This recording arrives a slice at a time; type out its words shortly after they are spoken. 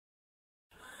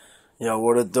Yo,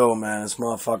 what it do, man? It's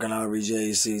motherfucking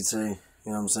RBJCT. You know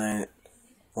what I'm saying?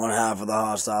 One half of the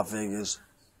Hostile Figures.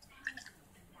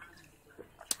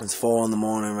 It's 4 in the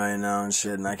morning right now and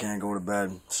shit, and I can't go to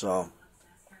bed. So,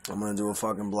 I'm gonna do a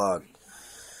fucking blog.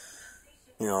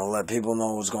 You know, let people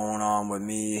know what's going on with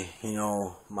me, you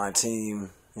know, my team,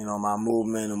 you know, my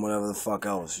movement, and whatever the fuck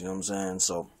else. You know what I'm saying?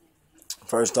 So,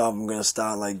 first off, I'm gonna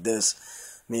start like this.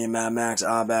 Me and MaddMaxxx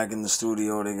are back in the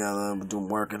studio together,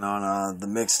 working on the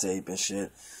mixtape and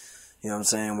shit. You know what I'm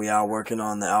saying? We are working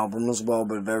on the album as well,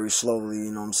 but very slowly,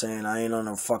 you know what I'm saying? I ain't on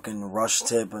a fucking rush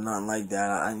tip or nothing like that.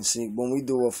 I see, when we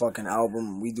do a fucking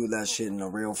album, we do that shit in a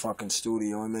real fucking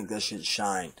studio. We make that shit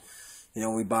shine. You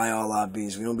know, we buy all our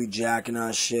beats. We don't be jacking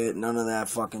our shit. None of that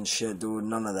fucking shit, dude.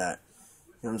 None of that.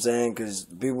 You know what I'm saying? Because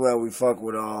the people that we fuck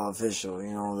with are all official.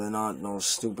 You know, they're not no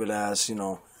stupid ass,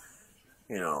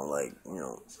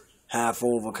 half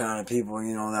over kind of people,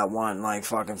 you know, that want like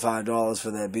fucking $5 for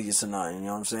their beats or nothing. You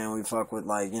know what I'm saying? We fuck with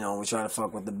we try to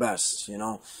fuck with the best, you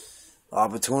know.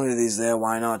 Opportunities there,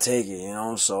 why not take it, you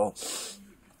know? So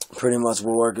pretty much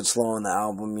we're working slow on the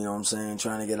album, you know what I'm saying?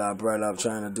 Trying to get our bread up,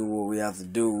 trying to do what we have to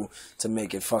do to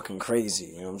make it fucking crazy,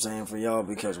 you know what I'm saying, for y'all,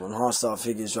 because when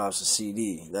HostileFigures drops a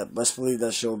CD, best believe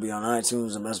that shit will be on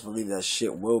iTunes, and best believe that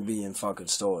shit will be in fucking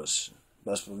stores.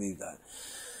 Best believe that.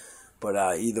 But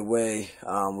either way,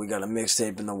 we got a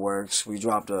mixtape in the works. We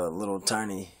dropped a little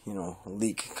tiny,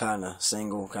 leak kind of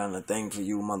single kind of thing for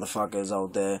you motherfuckers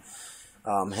out there.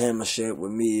 Hammer shit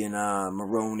with me and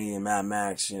Maroney and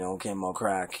MaddMaxxx, came out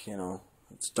crack,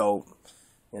 it's dope.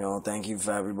 Thank you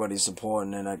for everybody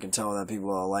supporting it. I can tell that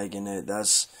people are liking it.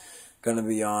 That's gonna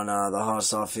be on the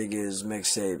HostileFigures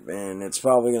mixtape, and it's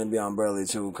probably gonna be on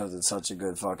Burly2 because it's such a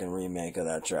good fucking remake of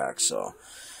that track. So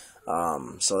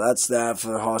that's that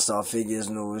for HostileFigures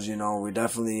news. We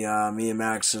definitely, me and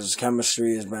Max's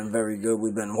chemistry has been very good.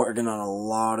 We've been working on a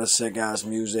lot of sick-ass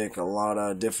music. A lot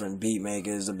of different beat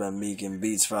makers have been making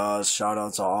beats for us. Shout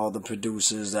out to all the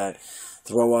producers that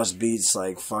throw us beats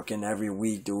like fucking every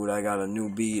week, dude. I got a new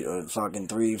beat, or fucking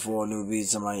 3-4 new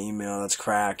beats in my email. That's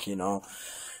crack,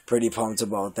 Pretty pumped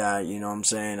about that, you know what I'm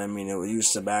saying? I mean, it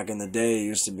used to, back in the day, it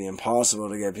used to be impossible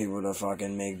to get people to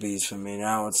fucking make beats for me.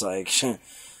 Now it's like,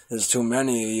 there's too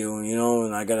many of you,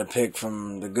 and I gotta pick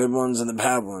from the good ones and the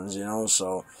bad ones,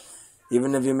 so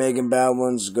even if you're making bad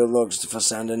ones, good looks for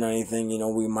sending anything,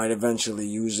 we might eventually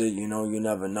use it, you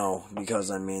never know, because,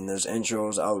 there's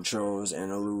intros, outros,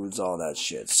 interludes, all that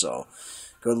shit, so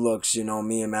good looks,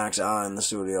 me and Max are in the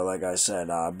studio, like I said.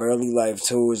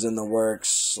 Burly2 is in the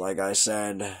works, like I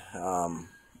said, a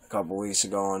couple weeks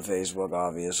ago on Facebook,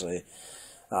 obviously.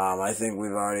 I think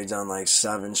we've already done like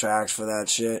 7 tracks for that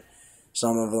shit.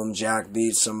 Some of them jack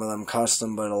beats, some of them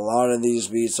custom, but a lot of these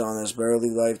beats on this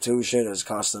Burly2 shit is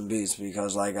custom beats,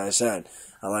 because like I said,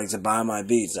 I like to buy my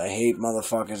beats. I hate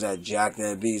motherfuckers that jack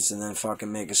their beats and then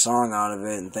fucking make a song out of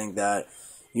it and think that,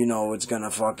 it's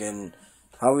gonna fucking...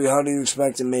 How do you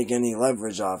expect to make any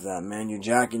leverage off that, man? You're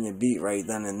jacking your beat right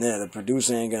then and there. The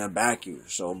producer ain't gonna back you.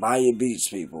 So buy your beats,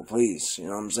 people, please. You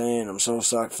know what I'm saying? I'm so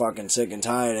fucking sick and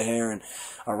tired of hearing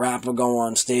a rapper go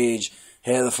on stage,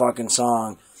 hear the fucking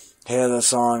song, hear the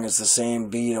song, it's the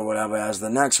same beat or whatever as the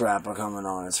next rapper coming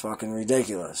on. It's fucking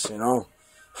ridiculous, I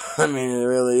mean, it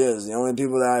really is. The only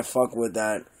people that I fuck with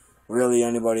that really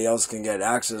anybody else can get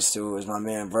access to is my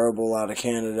man Verbal out of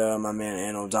Canada, my man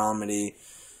Anno Domedy,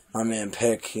 my man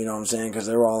Pick, you know what I'm saying? Because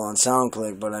they're all on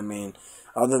SoundClick, but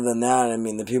other than that,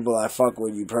 the people I fuck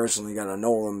with, you personally gotta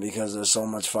know them, because they're so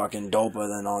much fucking doper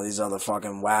than all these other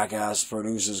fucking whack-ass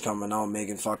producers coming out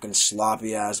making fucking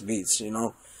sloppy-ass beats,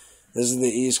 This is the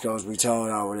East Coast. We tell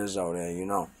it how it is out there,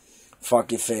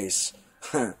 Fuck your face.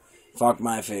 Fuck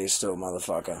my face, too,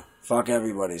 motherfucker. Fuck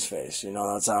everybody's face.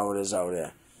 That's how it is out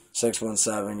there.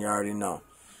 617, you already know.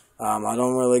 I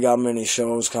don't really got many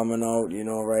shows coming out,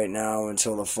 right now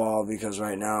until the fall, because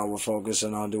right now we're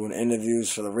focusing on doing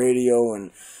interviews for the radio,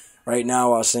 and right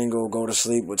now our single, Go to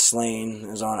Sleep with Slain,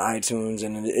 is on iTunes,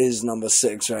 and it is number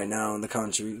 6 right now in the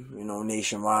country,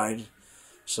 nationwide.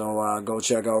 So go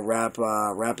check out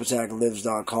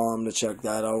rapattacklivs.com to check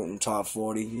that out in top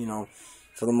 40,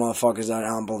 for the motherfuckers that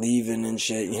aren't believing and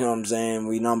shit, you know what I'm saying?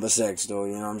 We number 6, though,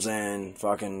 you know what I'm saying?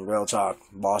 Fucking real talk,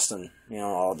 Boston,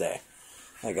 all day.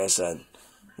 Like I said,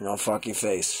 fuck your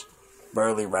face.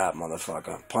 Burly rap,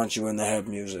 motherfucker. Punch you in the head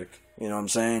music, you know what I'm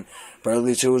saying?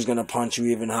 Burly2 is gonna punch you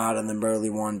even harder than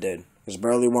Burly1 did, because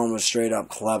Burly1 was straight up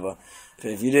clever.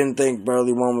 If you didn't think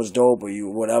Burly1 was dope, or you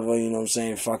whatever, you know what I'm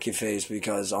saying, fuck your face,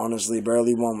 because honestly,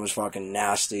 Burly1 was fucking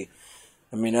nasty.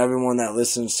 Everyone that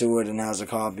listens to it and has a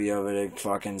copy of it, it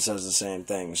fucking says the same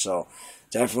thing. So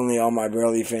definitely all my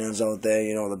Burly fans out there,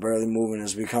 you know, the Burly movement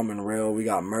is becoming real. We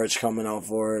got merch coming out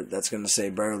for it that's going to say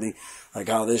Burly. Like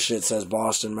how this shit says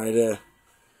Boston right there.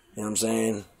 You know what I'm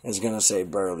saying? It's going to say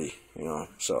Burly, you know,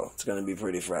 so it's going to be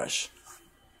pretty fresh.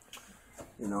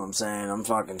 You know what I'm saying? I'm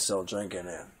fucking still drinking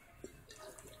it.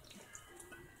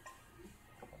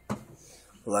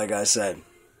 Like I said,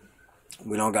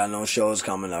 we don't got no shows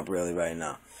coming up really right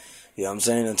now. You know what I'm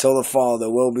saying? Until the fall, there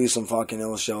will be some fucking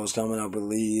ill shows coming up with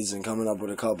Leeds and coming up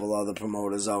with a couple other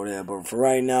promoters out there. But for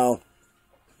right now,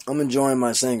 I'm enjoying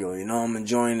my single, you know? I'm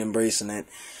enjoying embracing it.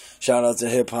 Shout out to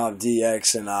Hip Hop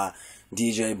DX and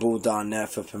DJ Booth.net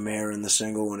for premiering the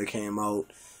single when it came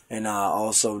out. And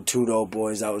also Two Dope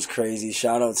Boys, that was crazy.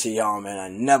 Shout out to y'all, man. I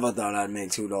never thought I'd make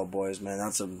Two Dope Boys, man.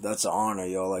 That's an honor,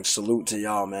 yo. Like, salute to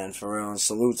y'all, man, for real. And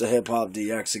salute to Hip Hop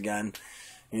DX again.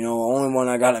 You know, the only one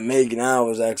I gotta make now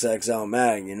is XXL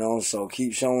Mag, you know? So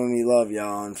keep showing me love,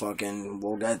 y'all, and fucking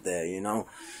we'll get there, you know?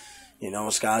 You know,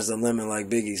 sky's the limit, like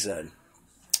Biggie said,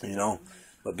 you know?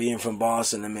 But being from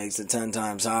Boston, it makes it 10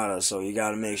 times harder. So you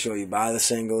got to make sure you buy the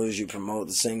singles, you promote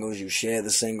the singles, you share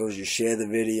the singles, you share the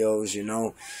videos, you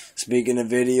know. Speaking of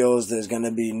videos, there's going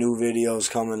to be new videos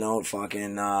coming out.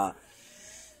 Fucking, I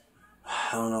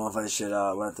don't know if I should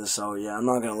let this out yet. I'm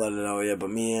not going to let it out yet. But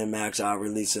me and Max are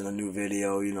releasing a new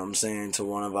video, you know what I'm saying, to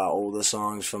one of our older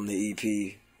songs from the EP.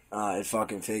 It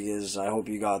fucking figures. I hope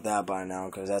you got that by now,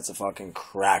 because that's a fucking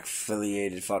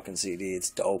crack-affiliated fucking CD.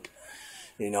 It's dope.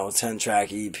 You know,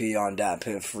 10-track EP on Dat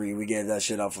Piff free. We gave that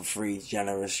shit up for free.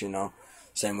 Generous, you know.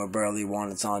 Same with Burly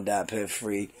 1. It's on Dat Piff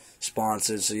free.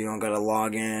 Sponsored, so you don't gotta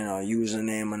log in or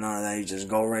username or none of that. You just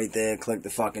go right there, click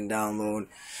the fucking download.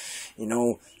 You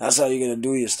know, that's how you're gonna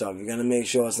do your stuff. You're gonna make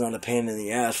sure it's not a pain in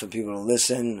the ass for people to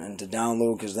listen and to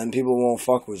download, because then people won't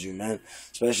fuck with you, man.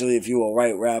 Especially if you a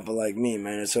white rapper like me,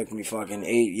 man. It took me fucking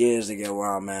 8 years to get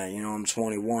where I'm at. You know, I'm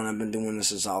 21. I've been doing this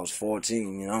since I was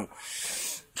 14, you know.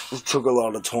 It took a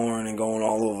lot of touring and going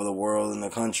all over the world and the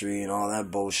country and all that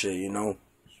bullshit, you know.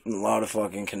 And a lot of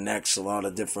fucking connects, a lot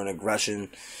of different aggression.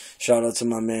 Shout out to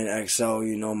my man XL,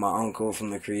 you know, my uncle from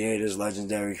the Creators,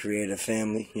 legendary creative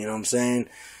family, you know what I'm saying?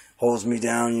 Holds me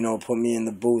down, you know, put me in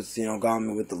the booth, you know, got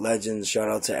me with the legends. Shout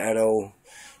out to Edo,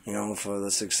 you know, for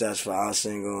the success for our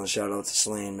single. And shout out to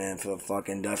Slain, man, for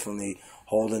fucking definitely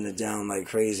holding it down like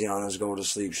crazy on this go to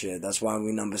sleep shit. That's why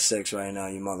we number 6 right now,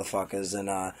 you motherfuckers.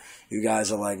 And you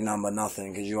guys are like number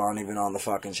nothing, because you aren't even on the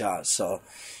fucking charts. So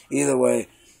either way,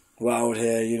 we're out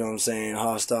here, you know what I'm saying?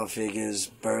 HostileFigures,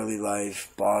 Burly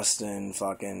life, Boston,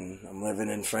 fucking, I'm living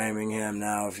in Framingham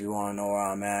now, if you want to know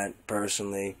where I'm at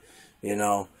personally, you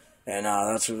know. And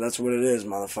that's what it is,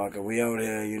 motherfucker. We out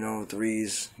here, you know,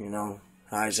 threes, you know,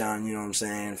 high John, you know what I'm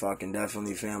saying? Fucking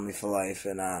definitely family for life.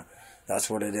 And that's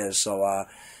what it is. So,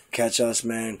 catch us,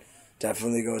 man.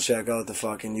 Definitely go check out the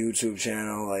fucking YouTube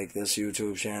channel, like this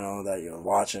YouTube channel that you're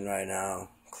watching right now.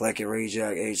 Click it,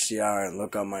 Reject HCR, and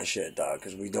look up my shit, dog,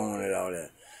 because we doing it out there,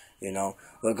 you know.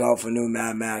 Look out for new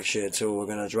MaddMaxxx shit, too. We're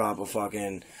going to drop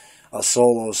a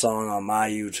solo song on my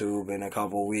YouTube in a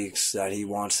couple weeks that he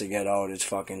wants to get out. It's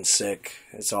fucking sick.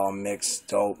 It's all mixed,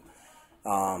 dope.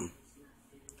 And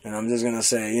I'm just going to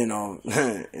say, you know,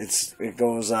 it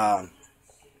goes, I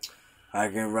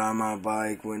can ride my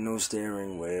bike with no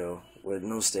steering wheel, with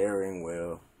no steering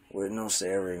wheel, with no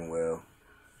steering wheel.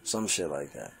 Some shit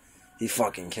like that. He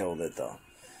fucking killed it, though.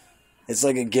 It's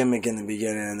like a gimmick in the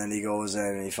beginning, and then he goes in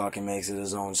and he fucking makes it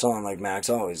his own song like Max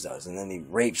always does. And then he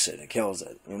rapes it and kills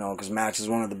it, you know, because Max is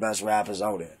one of the best rappers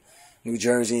out there. New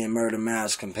Jersey and Murder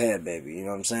Mass compared, baby. You know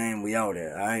what I'm saying? We out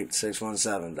here, alright?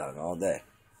 617, dog, all day.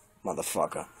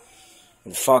 Motherfucker.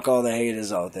 And fuck all the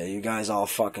haters out there. You guys all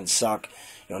fucking suck.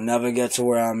 You'll never get to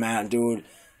where I'm at, dude.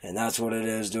 And that's what it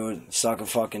is, dude. Suck a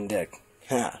fucking dick.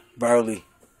 Ha. Burly.